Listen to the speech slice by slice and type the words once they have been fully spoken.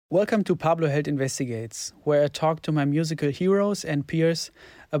Welcome to Pablo Held Investigates, where I talk to my musical heroes and peers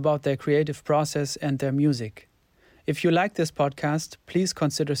about their creative process and their music. If you like this podcast, please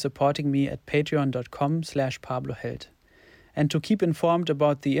consider supporting me at patreon.com/pabloheld. And to keep informed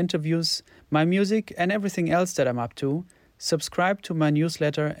about the interviews, my music and everything else that I'm up to, subscribe to my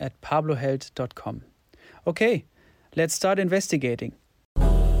newsletter at pabloheld.com. Okay, let's start investigating.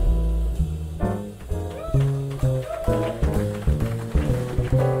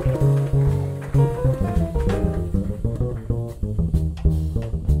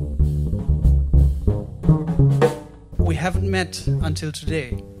 We haven't met until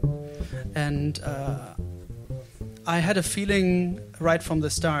today, and I had a feeling right from the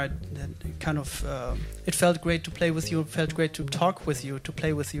start that it felt great to play with you, it felt great to talk with you, to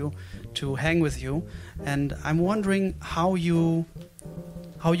play with you, to hang with you, and I'm wondering how you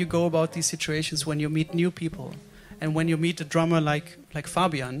go about these situations when you meet new people, and when you meet a drummer like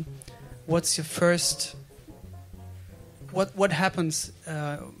Fabian. What's your first? What happens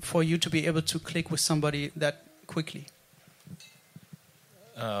for you to be able to click with somebody that quickly?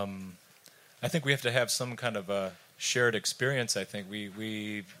 I think we have to have some kind of a shared experience. I think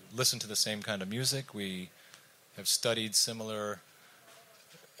we listen to the same kind of music. We have studied similar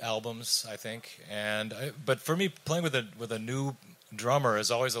albums, I think. But for me, playing with a new drummer is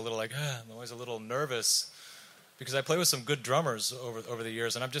always a little I'm always a little nervous because I play with some good drummers over the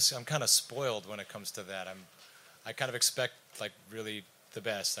years, and I'm kind of spoiled when it comes to that. I kind of expect really the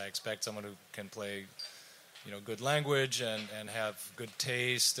best. I expect someone who can play good language and have good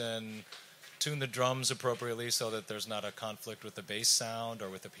taste and tune the drums appropriately so that there's not a conflict with the bass sound or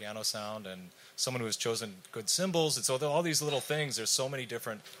with the piano sound, and someone who has chosen good cymbals. And so all these little things, there's so many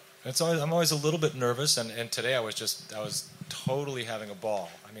different. I'm always a little bit nervous, and today I was totally having a ball.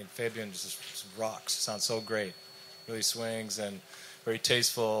 I mean, Fabian just rocks, sounds so great, really swings and very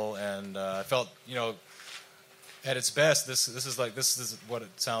tasteful, and I felt, at its best, this is what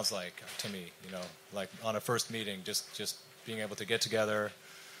it sounds like to me, like on a first meeting, just being able to get together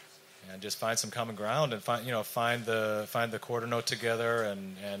and just find some common ground and find the quarter note together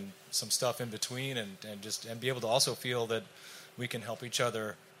and some stuff in between and be able to also feel that we can help each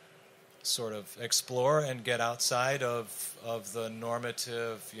other sort of explore and get outside of the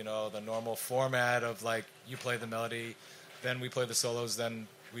normative, the normal format of you play the melody, then we play the solos, then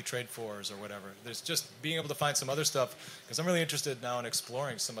we trade fours or whatever. There's just being able to find some other stuff, because I'm really interested now in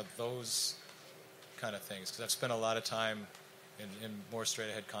exploring some of those kind of things, because I've spent a lot of time in more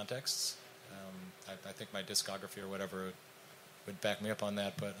straight-ahead contexts. I think my discography or whatever would back me up on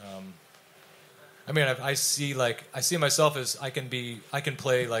that, but I see myself as I can play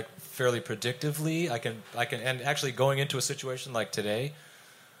fairly predictively. I can and actually going into a situation like today,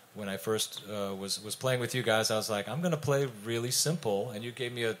 when I first was playing with you guys, I was like, I'm going to play really simple. And you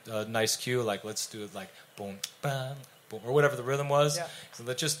gave me a nice cue, let's do it boom, bam, boom, or whatever the rhythm was. Yeah. So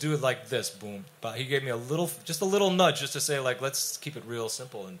let's just do it like this, boom. But he gave me a little nudge just to say, let's keep it real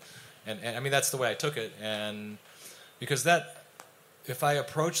simple. And I mean, that's the way I took it. And because if I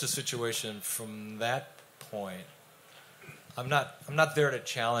approach the situation from that point, I'm not there to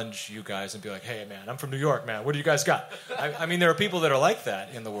challenge you guys and be like, hey, man, I'm from New York, man. What do you guys got? I mean, there are people that are like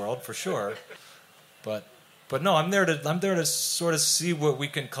that in the world, for sure. But no, I'm there to sort of see what we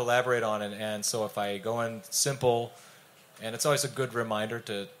can collaborate on. And so if I go in simple, and it's always a good reminder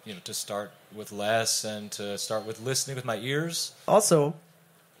to start with less and to start with listening with my ears. Also,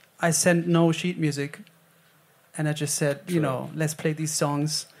 I sent no sheet music, and I just said, let's play these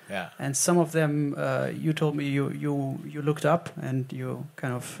songs. Yeah. And some of them, you told me you looked up and you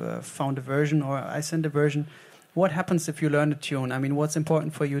kind of found a version, or I sent a version. What happens if you learn a tune? I mean, what's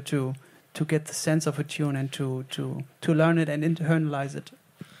important for you to get the sense of a tune and to learn it and internalize it?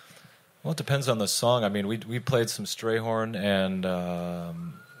 Well, it depends on the song. I mean, we played some Strayhorn and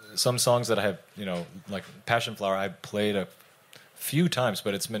some songs that I have, like Passion Flower, I played a few times,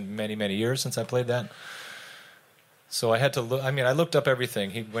 but it's been many, many years since I played that. So I had to look. I mean, I looked up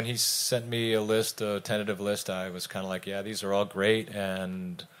everything. When he sent me a tentative list, I was kind of like, yeah, these are all great.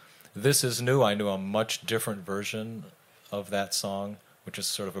 And This Is New, I knew a much different version of that song, which is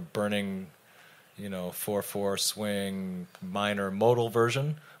sort of a burning, 4/4 swing minor modal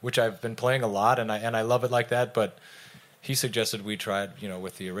version, which I've been playing a lot, and I love it like that. But he suggested we try it,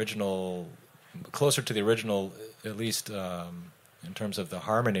 with the original, closer to the original, at least in terms of the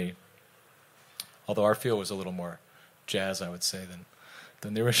harmony. Although our feel was a little more jazz, I would say,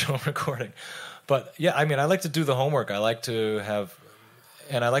 than the original recording. But yeah, I mean, I like to do the homework. I like to have,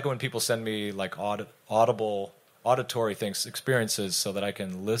 and I like it when people send me like audible auditory things, experiences, so that I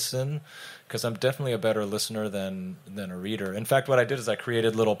can listen, because I'm definitely a better listener than a reader. In fact, what I did is I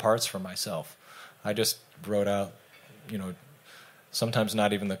created little parts for myself. I just wrote out, sometimes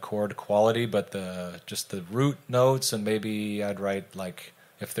not even the chord quality, but just the root notes, and maybe I'd write, like,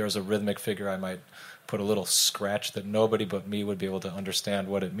 if there was a rhythmic figure, I might put a little scratch that nobody but me would be able to understand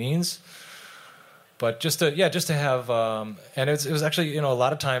what it means. But just to have, and it was actually, a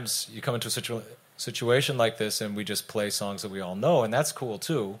lot of times you come into a situation like this and we just play songs that we all know, and that's cool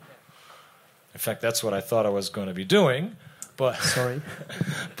too. In fact, that's what I thought I was going to be doing. But sorry.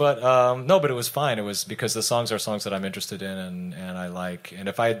 But no, but it was fine. It was because the songs are songs that I'm interested in and I like. And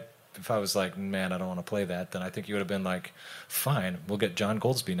if I was like, man, I don't want to play that, then I think you would have been like, fine, we'll get John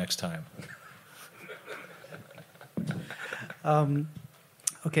Goldsby next time.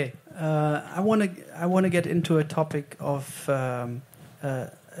 Okay, I want to get into a topic of a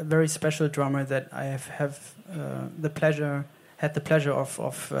very special drummer that I had the pleasure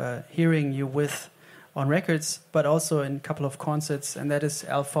of hearing you with on records, but also in a couple of concerts, and that is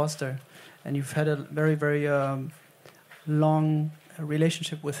Al Foster. And you've had a very, very long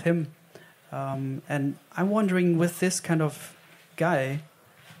relationship with him. And I'm wondering, with this kind of guy,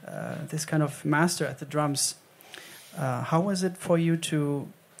 this kind of master at the drums, how was it for you to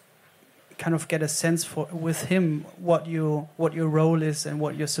kind of get a sense with him what your role is and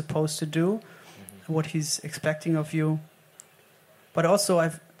what you're supposed to do, and what he's expecting of you? But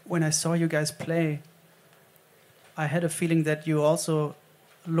also, when I saw you guys play, I had a feeling that you also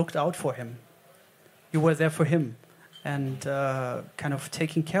looked out for him. You were there for him, and kind of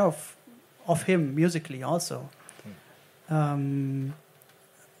taking care of him musically also. Maybe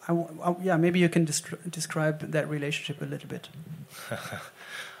you can describe that relationship a little bit.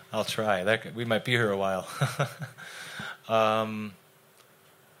 I'll try. We might be here a while. Well,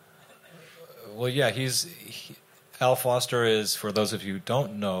 yeah, Al Foster is, for those of you who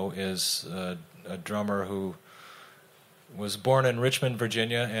don't know, is a drummer who was born in Richmond,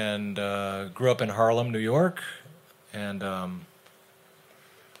 Virginia, and grew up in Harlem, New York, and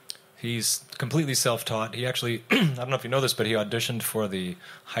he's completely self-taught. He actually, I don't know if you know this, but he auditioned for the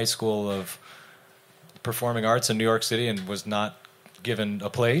High School of Performing Arts in New York City and was not given a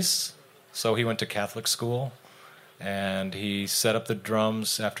place, so he went to Catholic school, and he set up the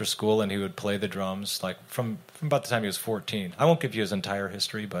drums after school, and he would play the drums like from about the time he was 14. I won't give you his entire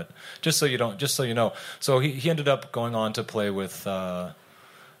history, but just so you know. So he ended up going on to play with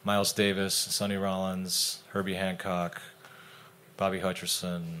Miles Davis, Sonny Rollins, Herbie Hancock, Bobby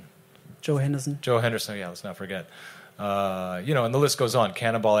Hutcherson, Joe Henderson, yeah, let's not forget. And the list goes on.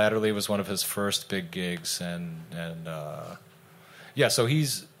 Cannonball Adderley was one of his first big gigs, and so he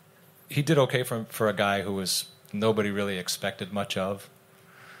did okay for a guy who was nobody really expected much of.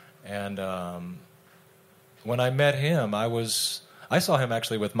 And when I met him, I saw him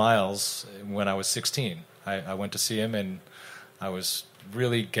actually with Miles when I was 16. I went to see him, and I was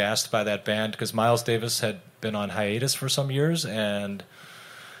really gassed by that band because Miles Davis had been on hiatus for some years, and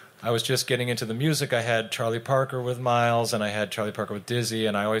I was just getting into the music. I had Charlie Parker with Miles, and I had Charlie Parker with Dizzy,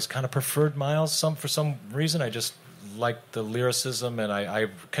 and I always kind of preferred Miles for some reason. I just liked the lyricism, and I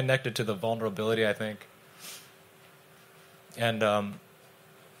connected to the vulnerability, I think. And I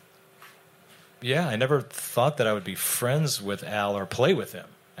never thought that I would be friends with Al or play with him,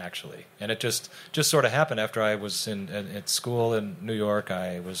 actually. And it just sort of happened after I was at school in New York.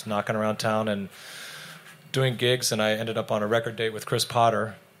 I was knocking around town and doing gigs, and I ended up on a record date with Chris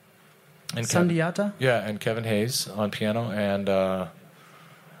Potter. And Sandiata? And Kevin Hayes on piano, and I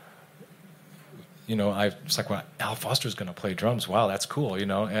was like, well, Al Foster's going to play drums. Wow, that's cool,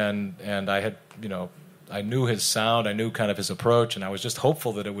 And I had, I knew his sound, I knew kind of his approach, and I was just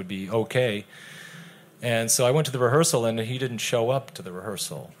hopeful that it would be okay. And so I went to the rehearsal, and he didn't show up to the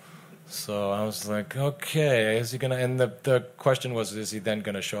rehearsal. So I was like, okay, is he going to? And the question was, is he then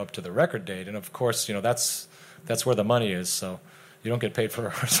going to show up to the record date? And of course, that's where the money is. So you don't get paid for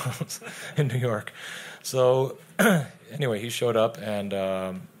rehearsals in New York. So anyway, he showed up, and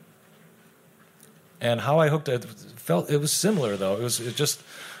how I hooked it was similar though. It was just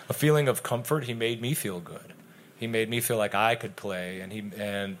a feeling of comfort. He made me feel good. He made me feel like I could play, and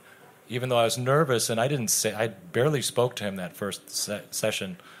even though I was nervous, and I barely spoke to him that first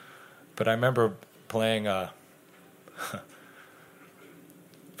session, but I remember playing I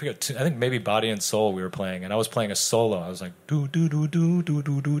think maybe Body and Soul we were playing, and I was playing a solo. I was like do do do do do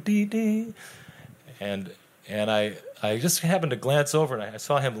do do dee dee, and I just happened to glance over, and I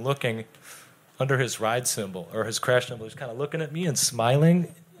saw him looking under his ride cymbal or his crash cymbal. He was kind of looking at me and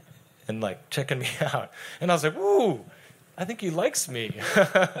smiling, and like checking me out. And I was like, "Woo! I think he likes me."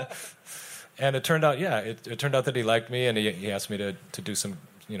 And it turned out, it turned out that he liked me, and he asked me to do some,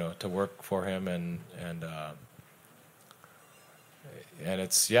 to work for him, and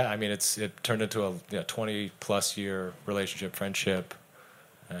it turned into a 20+ year relationship, friendship,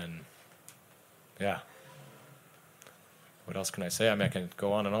 and yeah. What else can I say? I mean, I can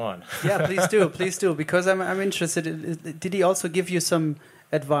go on and on. Yeah, please do, because I'm interested. Did he also give you some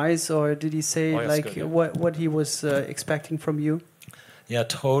advice, or did he say what he was expecting from you? Yeah,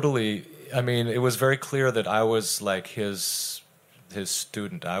 totally. I mean, it was very clear that I was like his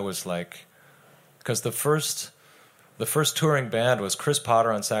student. I was like, because the first touring band was Chris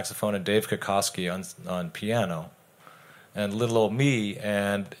Potter on saxophone and Dave Kokoski on piano, and little old me,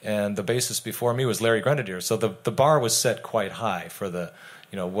 and the bassist before me was Larry Grenadier. So the bar was set quite high for the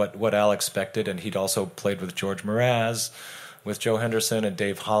what Al expected, and he'd also played with George Mraz, with Joe Henderson and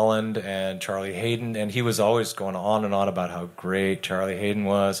Dave Holland and Charlie Hayden, and he was always going on and on about how great Charlie Hayden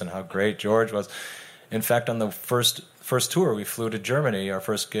was and how great George was. In fact, on the first tour, we flew to Germany. Our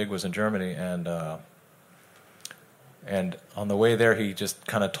first gig was in Germany, and on the way there, he just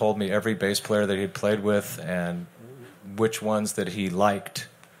kind of told me every bass player that he'd played with and which ones that he liked,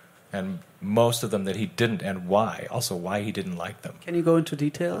 and most of them that he didn't, and why. Also, why he didn't like them. Can you go into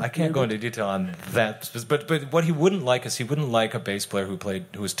detail? I can't go into detail on that, but what he wouldn't like is he wouldn't like a bass player who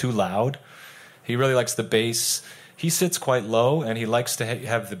was too loud. He really likes the bass. He sits quite low, and he likes to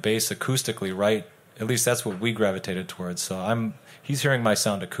have the bass acoustically right. At least that's what we gravitated towards. So he's hearing my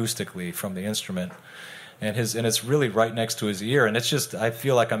sound acoustically from the instrument, and it's really right next to his ear, and it's just, I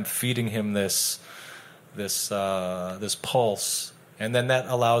feel like I'm feeding him this pulse. And then that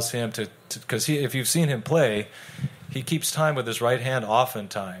allows him to because if you've seen him play, he keeps time with his right hand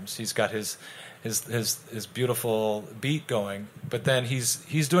oftentimes. He's got his beautiful beat going, but then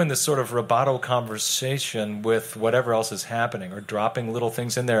he's doing this sort of rubato conversation with whatever else is happening, or dropping little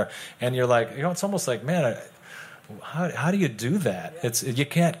things in there. And you're like, it's almost like, man, how do you do that? You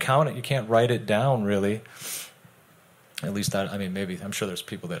can't count it, you can't write it down, really. At least maybe I'm sure there's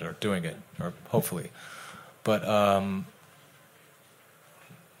people that are doing it, or hopefully, but.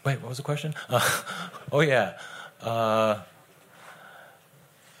 Wait, what was the question? Oh, yeah. The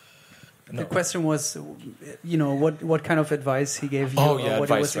question was, what kind of advice he gave you? Oh, yeah, what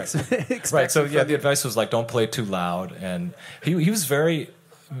advice, he was right. Right, so yeah, the advice was like, don't play too loud. And he was very,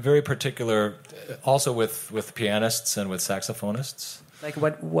 very particular also with pianists and with saxophonists. Like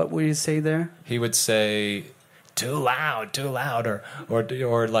what would you say there? He would say, too loud,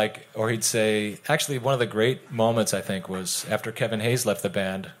 or he'd say, actually one of the great moments I think was after Kevin Hayes left the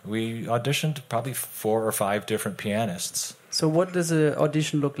band, we auditioned probably 4 or 5 different pianists. So what does an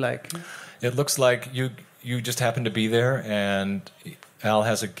audition look like? It looks like you just happen to be there, and Al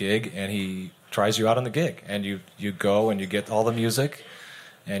has a gig, and he tries you out on the gig, and you go and you get all the music,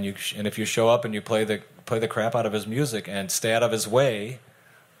 and if you show up and you play the crap out of his music and stay out of his way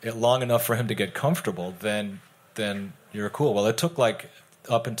long enough for him to get comfortable, then you're cool. Well, it took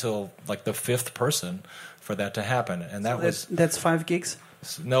up until the 5th person for that to happen, and that's 5 gigs.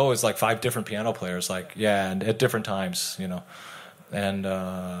 No, it was 5 different piano players, and at different times, and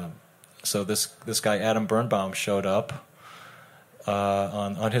so this guy Adam Birnbaum showed up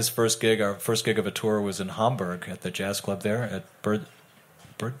on his first gig. Our first gig of a tour was in Hamburg at the jazz club there at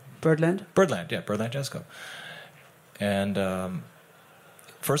Birdland. Birdland Jazz Club, and.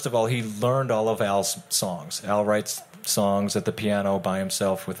 First of all, he learned all of Al's songs. Al writes songs at the piano by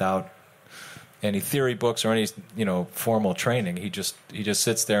himself without any theory books or any formal training. He just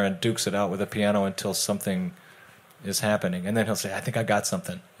sits there and dukes it out with the piano until something is happening, and then he'll say, "I think I got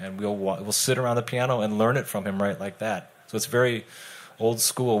something," and we'll sit around the piano and learn it from him right like that. So it's a very old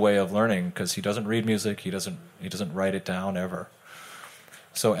school way of learning, because he doesn't read music, he doesn't write it down ever.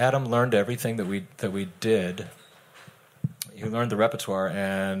 So Adam learned everything that we did. He learned the repertoire,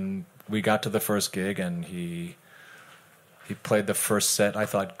 and we got to the first gig, and he played the first set. I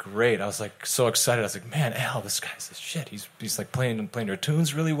thought, great. I was so excited. I was like, man, Al, this guy's the shit. He's playing your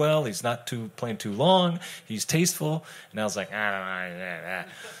tunes really well. He's not playing too long. He's tasteful. And I was like,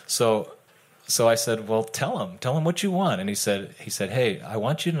 So I said, well, tell him what you want. And he said, hey, I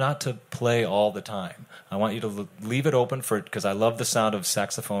want you not to play all the time. I want you to leave it open because I love the sound of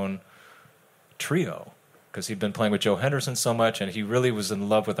saxophone trio. Because he'd been playing with Joe Henderson so much, and he really was in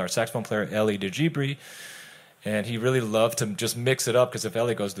love with our saxophone player, Ellie DeGibri, and he really loved to just mix it up, because if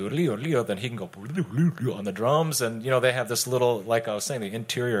Ellie goes do-leo, then he can go on the drums, and they have this little, like I was saying, the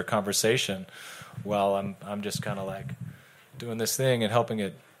interior conversation, while I'm just kind of doing this thing and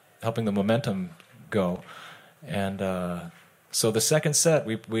helping the momentum go, and so the second set,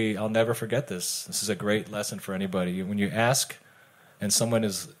 I'll never forget this. This is a great lesson for anybody. When you ask, and someone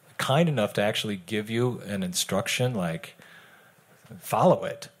is kind enough to actually give you an instruction, like, follow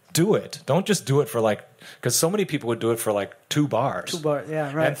it, do it. Don't just do it for like, because so many people would do it for like 2 bars. 2 bars,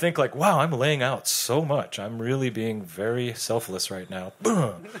 yeah, right. And think like, wow, I'm laying out so much. I'm really being very selfless right now.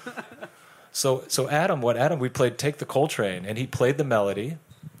 Boom. So Adam, we played Take the Coltrane, and he played the melody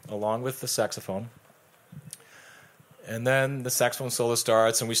along with the saxophone. And then the saxophone solo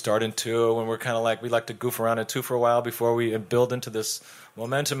starts, and we start in 2, and we're kind of like, we like to goof around in 2 for a while before we build into this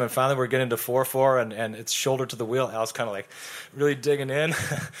momentum, and finally we're getting to 4/4, and it's shoulder to the wheel. Al's kind of like really digging in,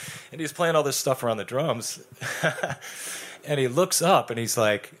 and he's playing all this stuff around the drums, and he looks up, and he's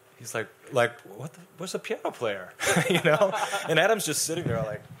like, what's a piano player, you know? And Adam's just sitting there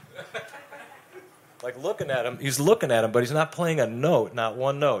like looking at him. He's looking at him, but he's not playing a note, not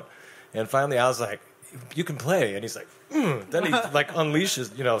one note. And finally, Al's like, "You can play," and he's like, Then he like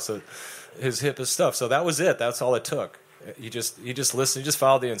unleashes, you know, so his stuff. So that was it. That's all it took. He just listened. He just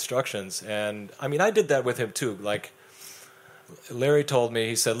followed the instructions. And I mean, I did that with him too. Like Larry told me,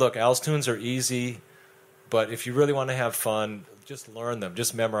 he said, "Look, Al's tunes are easy, but if you really want to have fun, just learn them.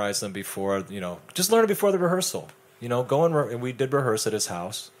 Just memorize them before, you know, just learn it before the rehearsal. You know, go and we did rehearse at his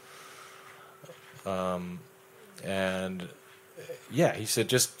house. And yeah, he said,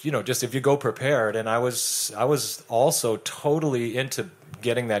 just if you go prepared. And I was also totally into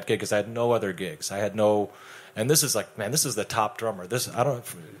getting that gig because I had no other gigs. I had no, and this is like, man, this is the top drummer.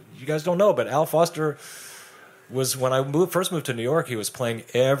 You guys don't know, but Al Foster was, when I first moved to New York, he was playing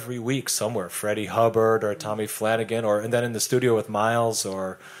every week somewhere, Freddie Hubbard or Tommy Flanagan, and then in the studio with Miles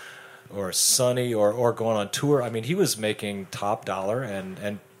or Sonny or going on tour. I mean, he was making top dollar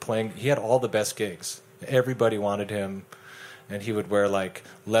and playing. He had all the best gigs. Everybody wanted him, and he would wear like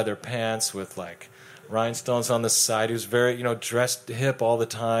leather pants with like rhinestones on the side. He was very, dressed hip all the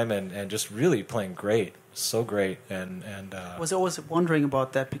time and just really playing great, so great. And I was always wondering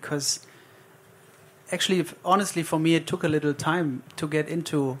about that because actually, honestly, for me, it took a little time to get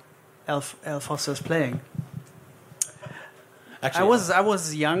into Al Foster's playing. Actually, I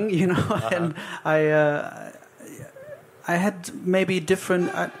was young, and I had maybe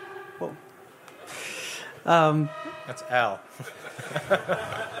different. That's Al.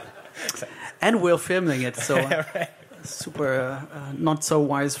 And we're filming it, so right. Super not so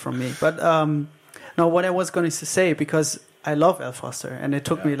wise from me. But no, what I was going to say, because I love Al Foster, and it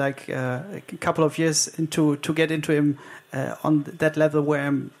took me like a couple of years to get into him on that level where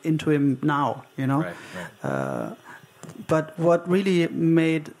I'm into him now. Right. But what really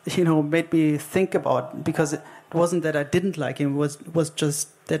made me think about, because it wasn't that I didn't like him, was just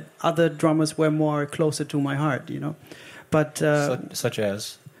that other drummers were more closer to my heart, But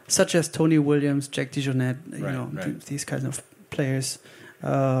such as Tony Williams, Jack DeJohnette, right. These kinds of players.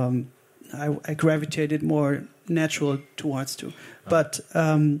 I gravitated more natural towards too. But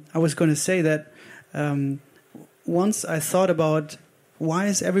I was going to say that once I thought about why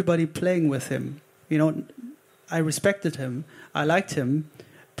is everybody playing with him? I respected him, I liked him,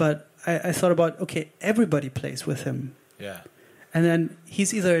 but I thought about, okay, everybody plays with him. Yeah. And then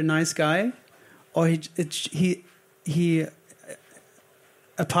he's either a nice guy, or he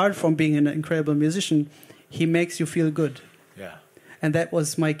apart from being an incredible musician, he makes you feel good. Yeah. And that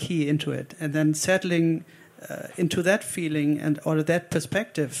was my key into it. And then settling into that feeling or that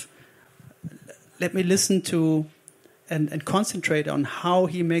perspective, let me listen to and concentrate on how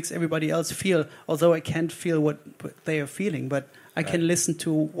he makes everybody else feel, although I can't feel what they are feeling, but I can listen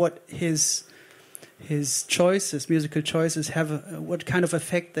to what his choices, musical choices, have, what kind of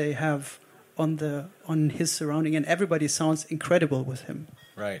effect they have on his surrounding, and everybody sounds incredible with him.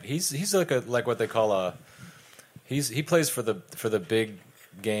 Right. He's like what they call he plays for the big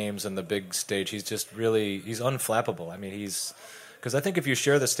games and the big stage. He's just really, he's unflappable. I mean, because I think if you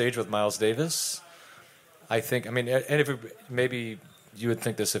share the stage with Miles Davis, and if maybe you would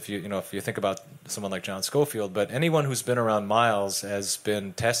think this if you think about someone like John Scofield, but anyone who's been around Miles has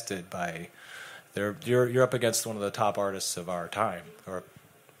been tested by, you're up against one of the top artists of our time, or of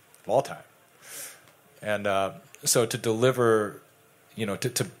all time. And so to deliver,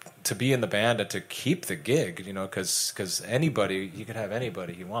 to be in the band and to keep the gig, because anybody, you could have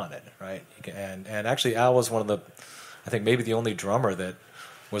anybody he wanted, right? And actually Al was one of the, I think maybe the only drummer that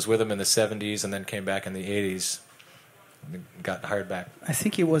was with him in the 70s and then came back in the 80s and got hired back. I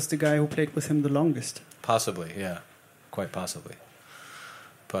think he was the guy who played with him the longest. Possibly, yeah. Quite possibly.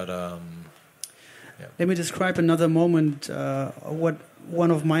 But, Let me describe another moment,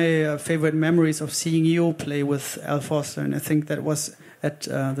 one of my favorite memories of seeing you play with Al Foster, and I think that was at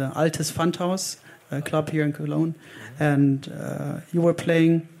the Altes Fundhaus club here in Cologne, and you were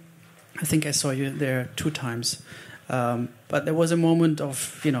playing, I think I saw you there 2 times, But there was a moment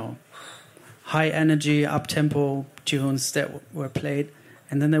of, high energy, up tempo tunes that were played,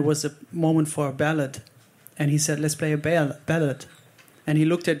 and then there was a moment for a ballad, and he said, "Let's play a ballad," and he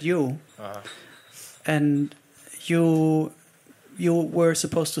looked at you, and you were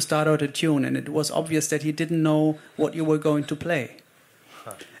supposed to start out a tune, and it was obvious that he didn't know what you were going to play,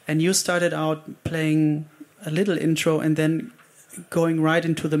 and you started out playing a little intro and then going right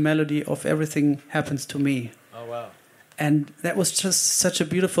into the melody of Everything Happens to Me. Oh wow. And that was just such a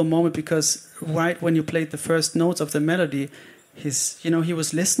beautiful moment, because right when you played the first notes of the melody, he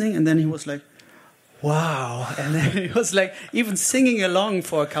was listening, and then he was like, wow. And then he was like even singing along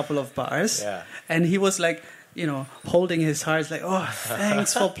for a couple of bars. Yeah. And he was like, holding his heart like, oh,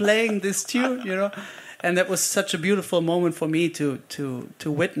 thanks for playing this tune, And that was such a beautiful moment for me to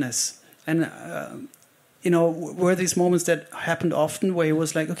witness. And, were these moments that happened often where he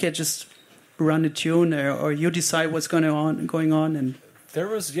was like, okay, just run a tune, or you decide what's going on, and there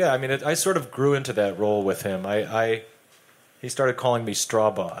was, yeah. I mean, I sort of grew into that role with him. He started calling me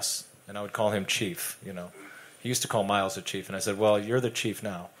Straw Boss, and I would call him Chief. He used to call Miles the Chief, and I said, "Well, you're the Chief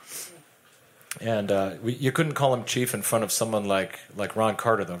now." And you couldn't call him Chief in front of someone like Ron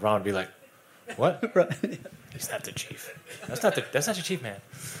Carter, though. Ron would be like, "What? He's not the Chief. That's not your Chief, man."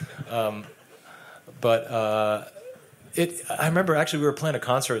 I remember actually we were playing a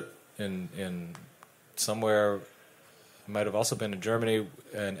concert in somewhere, it might have also been in Germany,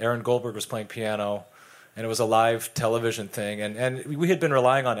 and Aaron Goldberg was playing piano, and it was a live television thing, and we had been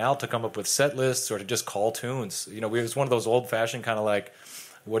relying on Al to come up with set lists or to just call tunes. It was one of those old-fashioned kind of like,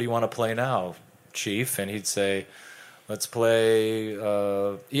 what do you want to play now, Chief? And he'd say, let's play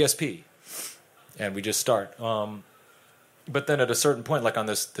ESP, and we just start. But then at a certain point, like on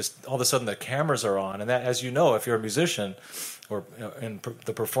this, all of a sudden the cameras are on, and that, as you know, if you're a musician or in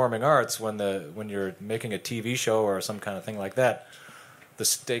the performing arts, when you're making a TV show or some kind of thing like that, the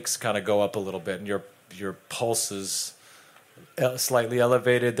stakes kind of go up a little bit, and your pulse is slightly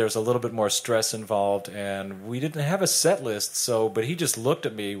elevated. There's a little bit more stress involved, and we didn't have a set list. But he just looked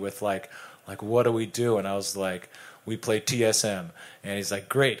at me with like, what do we do? And I was like, we play TSM, and he's like,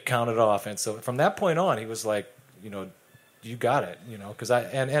 great, count it off. And so from that point on, he was like, you got it, because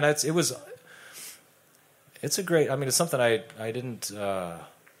it's a great. I mean, it's something I didn't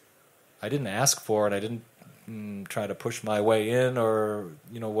ask for, and I didn't try to push my way in or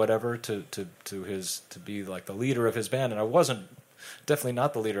whatever to be like the leader of his band, and I wasn't, definitely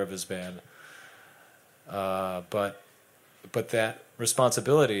not the leader of his band. But that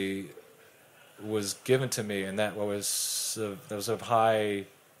responsibility was given to me, and that was of high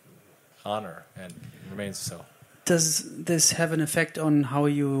honor and remains so. Does this have an effect on how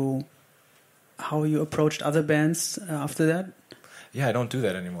you approached other bands after that? Yeah, I don't do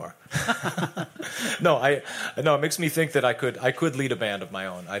that anymore. No, it makes me think that I could lead a band of my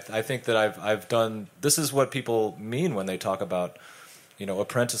own. I think that I've done. This is what people mean when they talk about,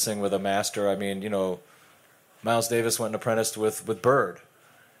 apprenticing with a master. I mean, Miles Davis went and apprenticed with Bird,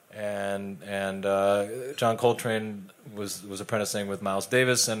 and John Coltrane was apprenticing with Miles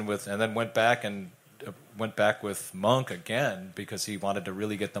Davis, and then went back with Monk again because he wanted to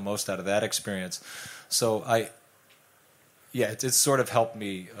really get the most out of that experience. So it's sort of helped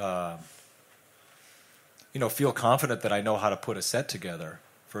me, feel confident that I know how to put a set together.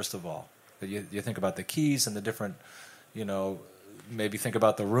 First of all, you think about the keys and the different, maybe think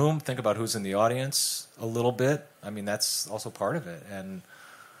about the room, think about who's in the audience a little bit. I mean, that's also part of it. And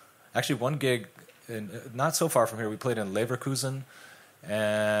actually, one gig, not so far from here, we played in Leverkusen,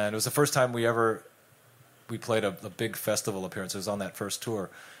 and it was the first time we played a big festival appearance. It was on that first tour.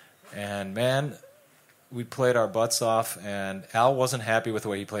 And man, we played our butts off, and Al wasn't happy with the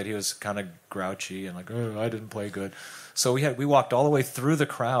way he played. He was kind of grouchy and like, oh, I didn't play good. So we walked all the way through the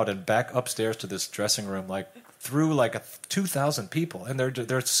crowd and back upstairs to this dressing room, like through like 2,000 people, and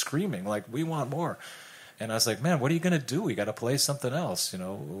they're screaming like, we want more. And I was like, man, what are you going to do? We got to play something else.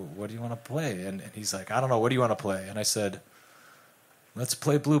 What do you want to play? And he's like, I don't know. What do you want to play? And I said, let's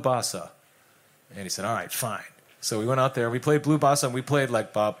play Blue Bossa. And he said, all right, fine. So we went out there, we played Blue Bossa, and we played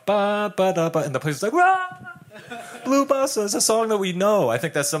like ba ba ba da ba, and the place was like, wah! Blue Bossa is a song that we know. I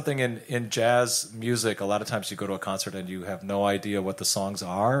think that's something in jazz music. A lot of times you go to a concert and you have no idea what the songs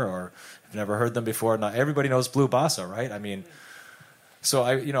are, or you've never heard them before. Not everybody knows Blue Bossa, right? I mean, so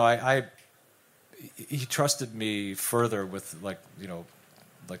he trusted me further with like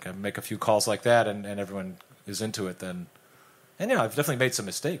I make a few calls like that, and everyone is into it then. And I've definitely made some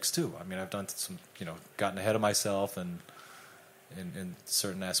mistakes too. I mean, I've done some, gotten ahead of myself and in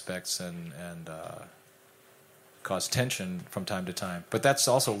certain aspects and caused tension from time to time. But that's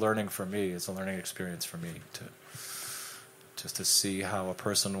also learning for me. It's a learning experience for me too. just to see how a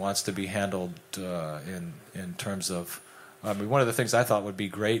person wants to be handled in terms of. I mean, one of the things I thought would be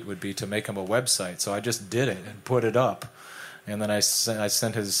great would be to make him a website. So I just did it and put it up, and then I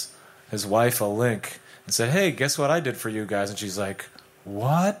sent his wife a link and said, "Hey, guess what I did for you guys?" And she's like,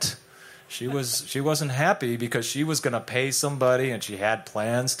 "What?" She wasn't happy because she was going to pay somebody and she had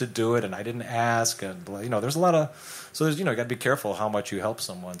plans to do it, and I didn't ask. And there's a lot of you got to be careful how much you help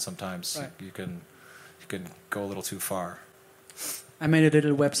someone. Sometimes right. you can go a little too far. I made a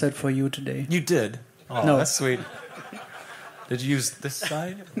little website for you today. You did? Oh, no, that's sweet. Did you use this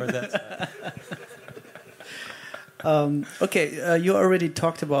side or that side? Okay, you already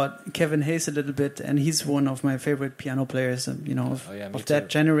talked about Kevin Hayes a little bit, and he's one of my favorite piano players, of that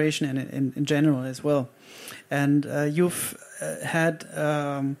generation and in general as well. And you've had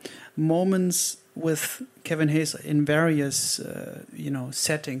moments with Kevin Hayes in various,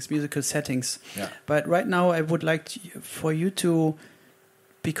 settings, musical settings. Yeah. But right now, I would like for you to,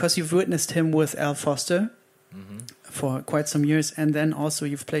 because you've witnessed him with Al Foster for quite some years, and then also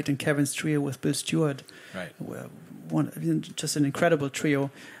you've played in Kevin's trio with Bill Stewart. Right. Just an incredible trio.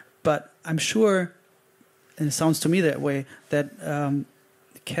 But I'm sure, and it sounds to me that way, that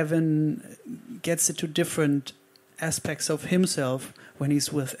Kevin gets into different aspects of himself when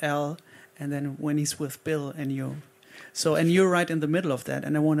he's with Al and then when he's with Bill and you. So, and you're right in the middle of that,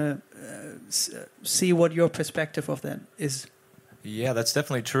 and I want to see what your perspective of that is. Yeah, that's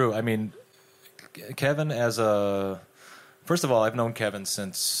definitely true. I mean, Kevin first of all, I've known Kevin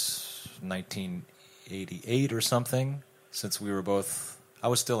since 1988 or something, since we were both, I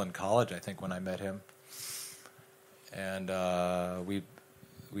was still in college, I think, when I met him. And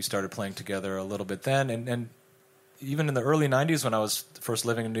we started playing together a little bit then. And even in the early 90s when I was first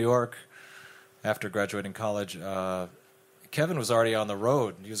living in New York, after graduating college, Kevin was already on the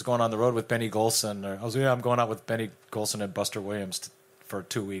road. He was going on the road with Benny Golson. I'm going out with Benny Golson and Buster Williams for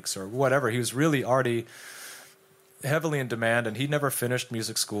 2 weeks or whatever. He was really already heavily in demand, and he never finished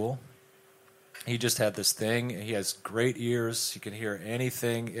music school. He just had this thing. He has great ears. He can hear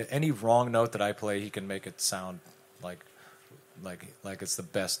anything, any wrong note that I play, he can make it sound like it's the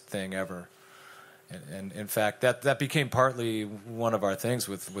best thing ever. And in fact, that became partly one of our things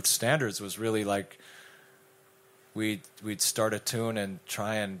with standards, was really like we'd start a tune and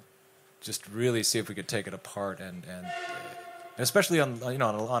try and just really see if we could take it apart, and especially on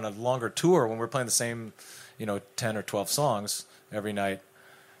a longer tour when we're playing the same 10 or 12 songs every night.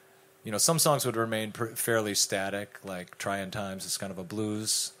 Some songs would remain fairly static, like Tryin' Times is kind of a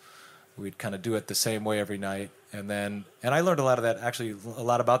blues. We'd kind of do it the same way every night, and I learned a lot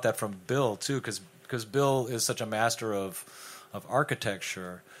about that from Bill too, because Bill is such a master of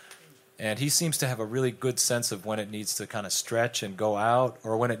architecture, and he seems to have a really good sense of when it needs to kind of stretch and go out,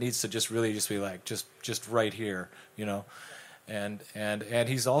 or when it needs to just really just be like just right here, and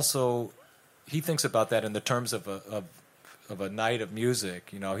he's also, he thinks about that in the terms of a night of music.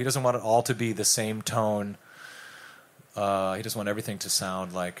 He doesn't want it all to be the same tone. He doesn't want everything to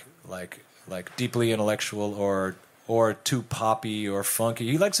sound like deeply intellectual or too poppy or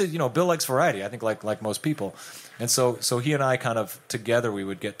funky. He likes it. Bill likes variety, I think, like most people. And so he and I kind of together, we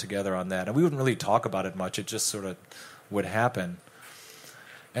would get together on that, and we wouldn't really talk about it much. It just sort of would happen.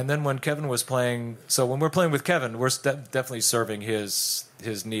 And then when Kevin was playing, so when we're playing with Kevin, we're definitely serving his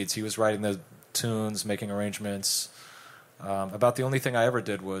needs. He was writing the tunes, making arrangements. About the only thing I ever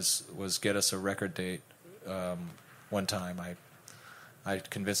did was get us a record date. One time I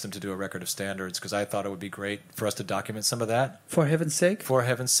convinced him to do a record of standards because I thought it would be great for us to document some of that. For Heaven's Sake? For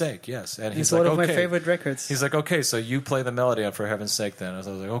Heaven's Sake, yes. And he's like, one of my favorite records. He's like, okay, so you play the melody on For Heaven's Sake then. I was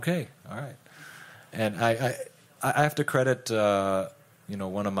like, okay, all right. And I have to credit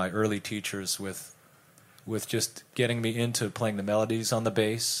one of my early teachers with just getting me into playing the melodies on the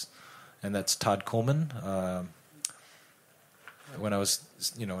bass, and that's Todd Coleman. When I was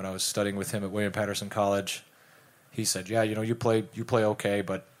studying with him at William Patterson College, he said, "Yeah, you play okay,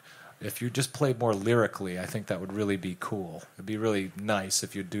 but if you just played more lyrically, I think that would really be cool. It'd be really nice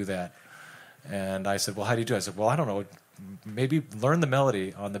if you'd do that." And I said, "Well, how do you do it?" I said, "Well, I don't know. Maybe learn the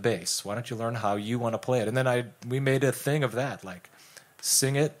melody on the bass. Why don't you learn how you want to play it?" And then we made a thing of that, like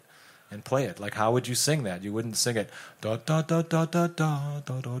sing it and play it. Like, how would you sing that? You wouldn't sing it da da da da da da da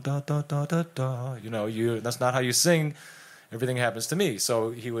da da da da da da. That's not how you sing. Everything happens to me.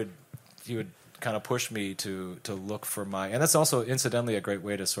 So he would kind of push me to look for and that's also incidentally a great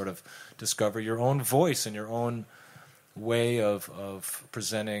way to sort of discover your own voice and your own way of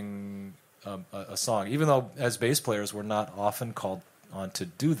presenting a song. Even though as bass players we're not often called on to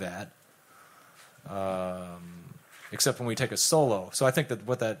do that, except when we take a solo. So I think that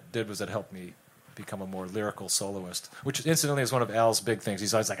what that did was it helped me become a more lyrical soloist, which incidentally is one of Al's big things.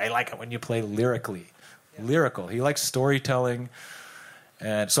 He's always like, I like it when you play lyrically. Yeah. Lyrical. He likes storytelling.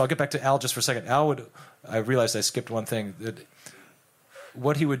 And so I'll get back to Al just for a second. I realized I skipped one thing.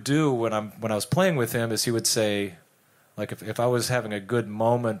 What he would do when I was playing with him is he would say, like if I was having a good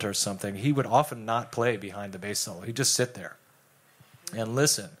moment or something, he would often not play behind the bass solo. He'd just sit there and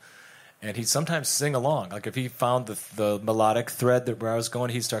listen. And he'd sometimes sing along. Like if he found the melodic thread where I was going,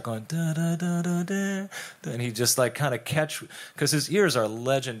 he'd start going da da da da da, and he'd just like kind of catch, because his ears are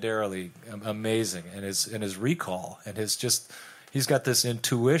legendarily amazing, and his recall and he's got this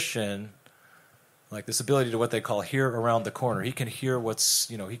intuition, like this ability to what they call hear around the corner. He can hear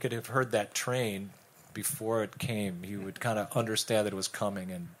he could have heard that train before it came. He would kind of understand that it was coming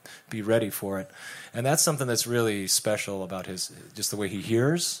and be ready for it, and that's something that's really special about just the way he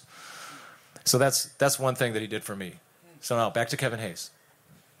hears. So that's one thing that he did for me. So now back to Kevin Hayes.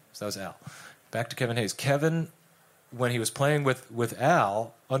 So that was Al. Back to Kevin Hayes. Kevin, when he was playing with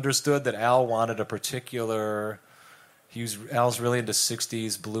Al, understood that Al wanted a particular. Al's really into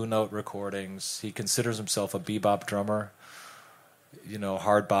 '60s Blue Note recordings. He considers himself a bebop drummer,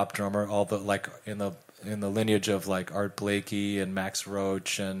 hard bop drummer. All the like in the lineage of like Art Blakey and Max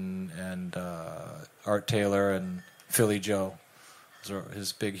Roach and Art Taylor and Philly Joe. Those are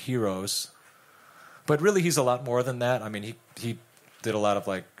his big heroes. But really, he's a lot more than that. I mean, he did a lot of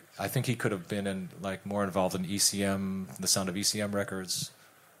like. I think he could have been more involved in ECM, the sound of ECM records.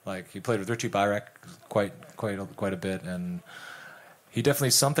 Like he played with Richie Byrek quite a bit, and he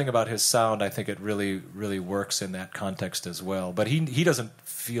definitely something about his sound. I think it really really works in that context as well. But he doesn't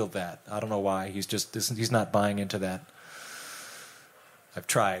feel that. I don't know why. He's not buying into that. I've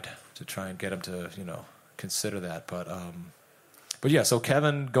tried and get him to consider that, but yeah. So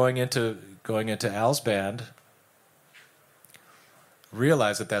Kevin going into Al's band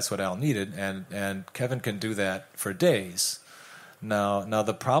realized that that's what Al needed, and Kevin can do that for days. Now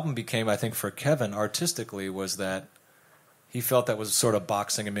the problem became, I think, for Kevin artistically was that he felt that was sort of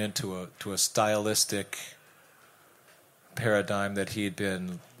boxing him into a stylistic paradigm that he'd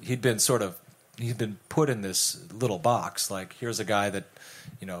been put in this little box. Like here's a guy that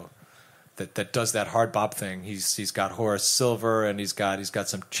that does that hard bop thing. He's got Horace Silver, and he's got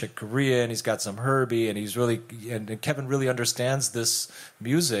some Chick Corea, and he's got some Herbie, and and Kevin really understands this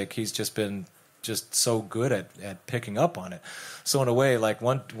music. He's just been so good at picking up on it. So in a way, like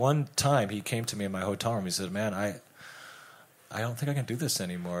one time he came to me in my hotel room. He said, "Man, I don't think I can do this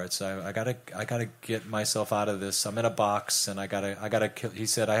anymore. I gotta get myself out of this. I'm in a box, and I gotta kill." He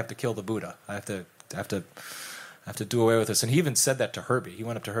said, "I have to kill the Buddha. I have to do away with this." And he even said that to Herbie. He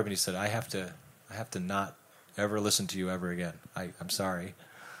went up to Herbie and he said, I have to not ever listen to you ever again. I'm sorry.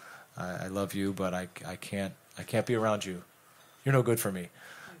 I love you, but I can't be around you. You're no good for me.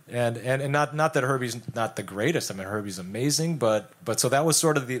 And not that Herbie's not the greatest. I mean, Herbie's amazing, but so that was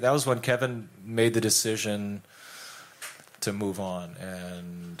that was when Kevin made the decision to move on,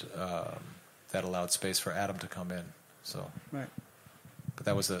 and that allowed space for Adam to come in. So, right. But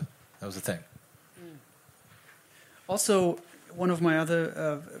that was the thing. Also, one of my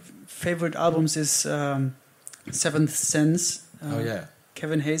other favorite albums is Seventh Sense. Oh yeah,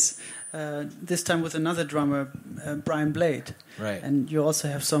 Kevin Hayes. This time with another drummer, Brian Blade. Right. And you also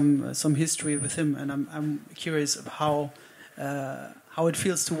have some history with him, and I'm curious of how it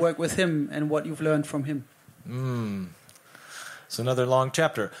feels to work with him and what you've learned from him. It's another long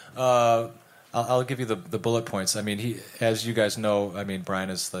chapter. I'll give you the bullet points. I mean, as you guys know, I mean, Brian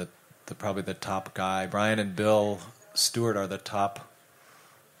is probably the top guy. Brian and Bill Stewart are the top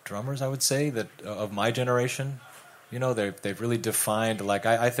drummers, I would say, that of my generation. They've really defined. Like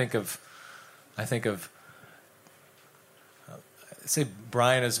I think of, I'd say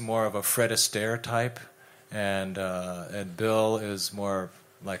Brian is more of a Fred Astaire type, and Bill is more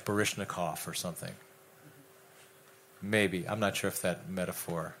like Baryshnikov or something. Maybe, I'm not sure if that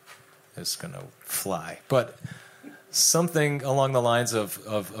metaphor is going to fly, but something along the lines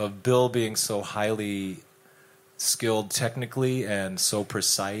of Bill being so highly skilled technically and so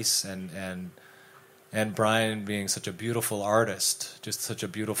precise, and Brian being such a beautiful artist, just such a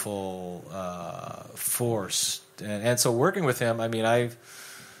beautiful force. And so working with him, I mean, I've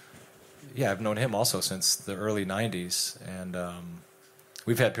known him also since the early 90s. And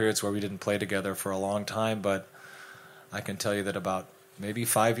we've had periods where we didn't play together for a long time, but I can tell you that about maybe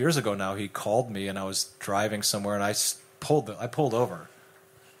 5 years ago now, he called me and I was driving somewhere and I pulled over.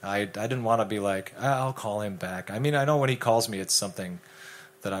 I didn't want to be like, I'll call him back. I mean, I know when he calls me, it's something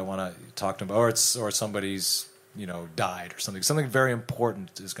that I want to talk to him about, or somebody's died or something. Something very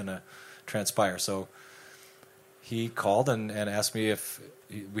important is going to transpire. So he called and asked me if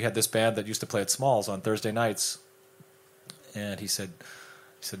we had this band that used to play at Smalls on Thursday nights, and he said,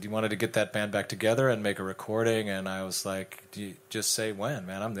 you wanted to get that band back together and make a recording, and I was like, do you just say when,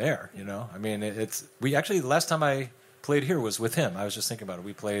 man? I'm there, you know. I mean, we actually, the last time I played here was with him. I was just thinking about it.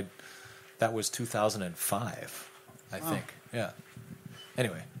 We played, that was 2005, I think. Yeah.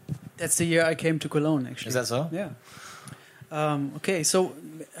 Anyway. That's the year I came to Cologne, actually. Is that so? Yeah. Okay, so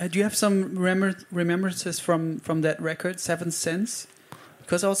do you have some remembrances from that record, Seventh Sense?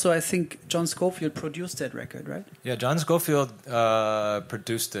 Because also I think John Scofield produced that record, right? Yeah, John Scofield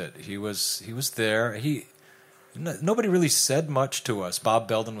produced it. He was there. Nobody really said much to us. Bob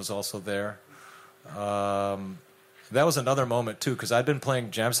Belden was also there. That was another moment too, because I'd been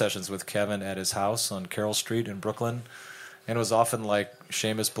playing jam sessions with Kevin at his house on Carroll Street in Brooklyn, and it was often like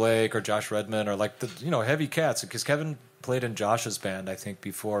Seamus Blake or Josh Redman or like the heavy cats, because Kevin played in Josh's band, I think,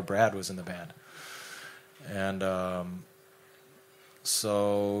 before Brad was in the band, and.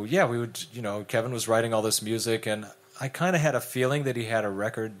 So, yeah, we would, Kevin was writing all this music, and I kind of had a feeling that he had a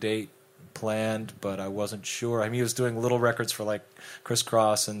record date planned, but I wasn't sure. I mean, he was doing little records for, like, Criss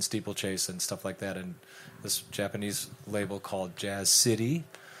Cross and Steeplechase and stuff like that, and this Japanese label called Jazz City.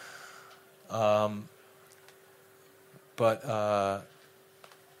 Yeah,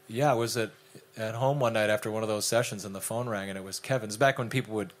 I was at home one night after one of those sessions, and the phone rang, and it was Kevin's. Back when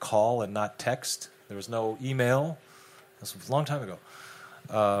people would call and not text. There was no email. This was a long time ago.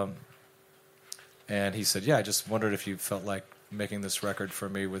 And he said, yeah, I just wondered if you felt like making this record for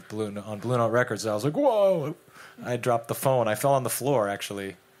me with on Blue Note Records. And I was like, whoa. I dropped the phone. I fell on the floor,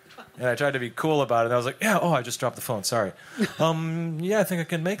 actually. And I tried to be cool about it. I was like, yeah, I just dropped the phone. Sorry. Yeah, I think I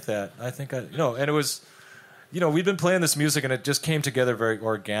can make that. I think and it was, we'd been playing this music, and it just came together very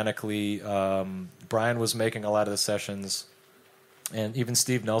organically. Brian was making a lot of the sessions. And even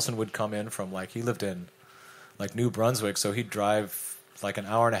Steve Nelson would come in from, he lived in, New Brunswick, so he'd drive like an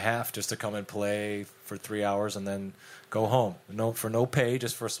hour and a half just to come and play for 3 hours and then go home. For no pay,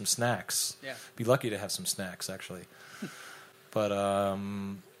 just for some snacks. Yeah. Be lucky to have some snacks, actually. But,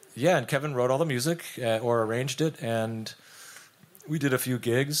 yeah, and Kevin wrote all the music, or arranged it, and we did a few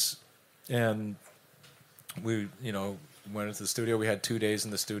gigs, and we, went into the studio. We had 2 days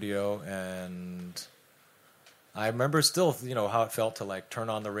in the studio, and I remember still, how it felt to turn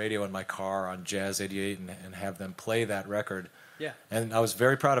on the radio in my car on Jazz 88 and have them play that record. Yeah. And I was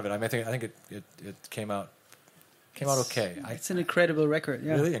very proud of it. I mean, I think it came out okay. It's an incredible record.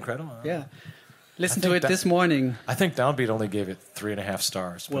 Yeah. Really incredible. Yeah. Listen to it this morning. I think Downbeat only gave it 3.5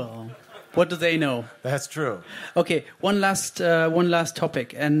 stars. Well, what do they know? That's true. Okay, one last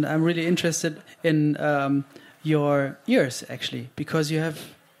topic, and I'm really interested in your ears, actually, because you have,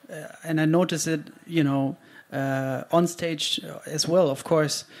 and I noticed it, on stage as well, of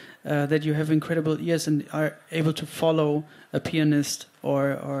course, that you have incredible ears and are able to follow a pianist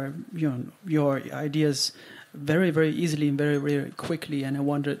or your ideas very, very easily and very, very quickly. And I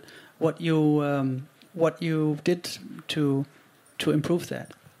wondered what you did to improve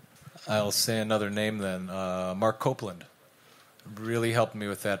that. I'll say another name then. Mark Copeland really helped me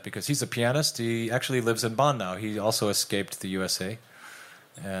with that, because he's a pianist. He actually lives in Bonn now. He also escaped the USA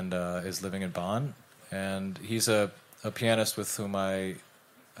and is living in Bonn. And he's a pianist with whom I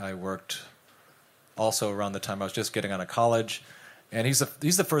worked also around the time I was just getting out of college. And he's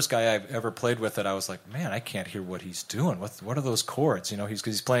the first guy I've ever played with that I was like, man, I can't hear what he's doing. What are those chords?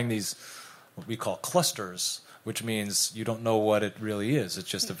 He's playing these what we call clusters, which means you don't know what it really is. It's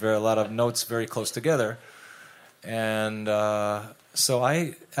just a lot of notes very close together. And so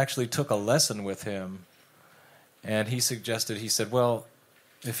I actually took a lesson with him, and he said, well,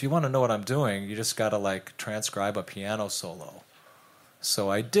 if you want to know what I'm doing, you just got to transcribe a piano solo. So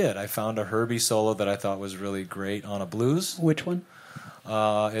I did. I found a Herbie solo that I thought was really great on a blues. Which one?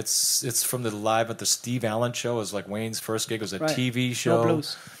 It's from the Live at the Steve Allen Show. It was Wayne's first gig. It was a TV show. No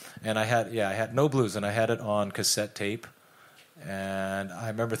blues. And I had no blues, and I had it on cassette tape. And I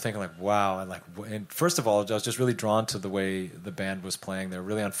remember thinking wow. And first of all, I was just really drawn to the way the band was playing. They were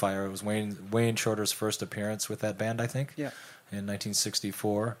really on fire. It was Wayne Shorter's first appearance with that band, I think. Yeah. In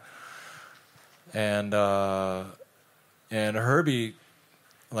 1964, and Herbie,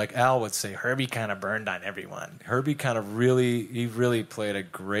 Al would say, Herbie kind of burned on everyone. Herbie really played a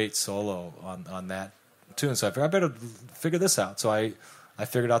great solo on that tune. So I figured I better figure this out. So I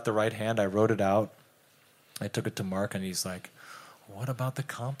figured out the right hand. I wrote it out. I took it to Mark, and he's like, what about the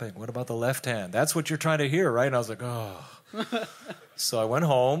comping? What about the left hand? That's what you're trying to hear, right? And I was like, oh. So I went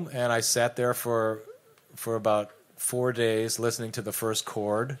home, and I sat there for about 4 days listening to the first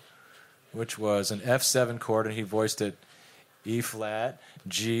chord, which was an F7 chord, and he voiced it E flat,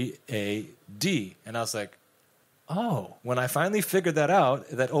 G, A, D. And I was like, oh, when I finally figured that out,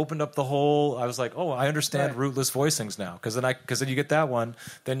 that opened up the whole. I was like, oh, I understand Right. rootless voicings now, because then you get that one,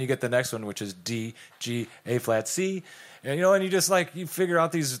 then you get the next one, which is D, G, A flat, C, and and you just like you figure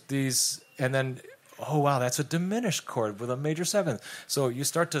out these, and then oh wow, that's a diminished chord with a major seventh. So you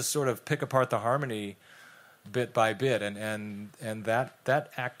start to sort of pick apart the harmony bit by bit, and that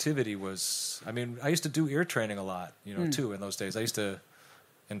activity was. I mean, I used to do ear training a lot, too in those days.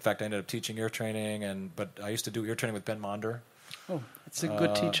 In fact, I ended up teaching ear training, but I used to do ear training with Ben Monder. Oh, it's a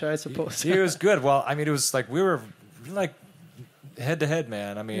good teacher, I suppose. He was good. Well, I mean, it was like we were like head to head,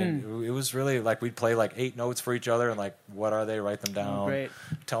 man. I mean, it was really like we'd play like 8 notes for each other, and like, what are they? Write them down. Oh, great.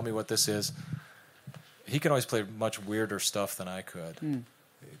 Tell me what this is. He could always play much weirder stuff than I could,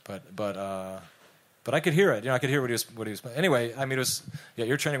 but I could hear it. I could hear what he was. Anyway, I mean,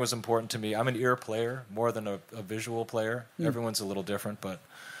 ear training was important to me. I'm an ear player more than a visual player. Everyone's a little different, but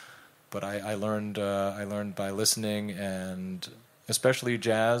I learned by listening, and especially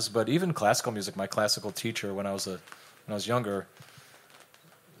jazz, but even classical music. My classical teacher, when I was younger,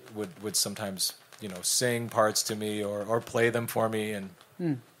 would sometimes sing parts to me or play them for me, and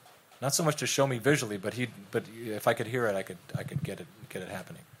not so much to show me visually, but if I could hear it, I could get it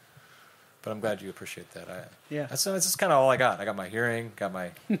happening. But I'm glad you appreciate that. That's just kind of all I got. I got my hearing, got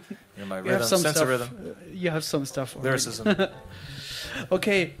my my rhythm, sense of rhythm. You have some stuff. Lyricism.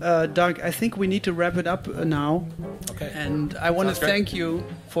 Okay, Doug, I think we need to wrap it up now. Okay. And I want to thank you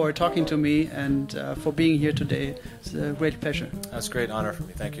for talking to me and for being here today. It's a great pleasure. That's a great honor for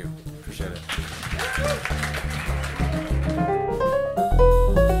me. Thank you. Appreciate it.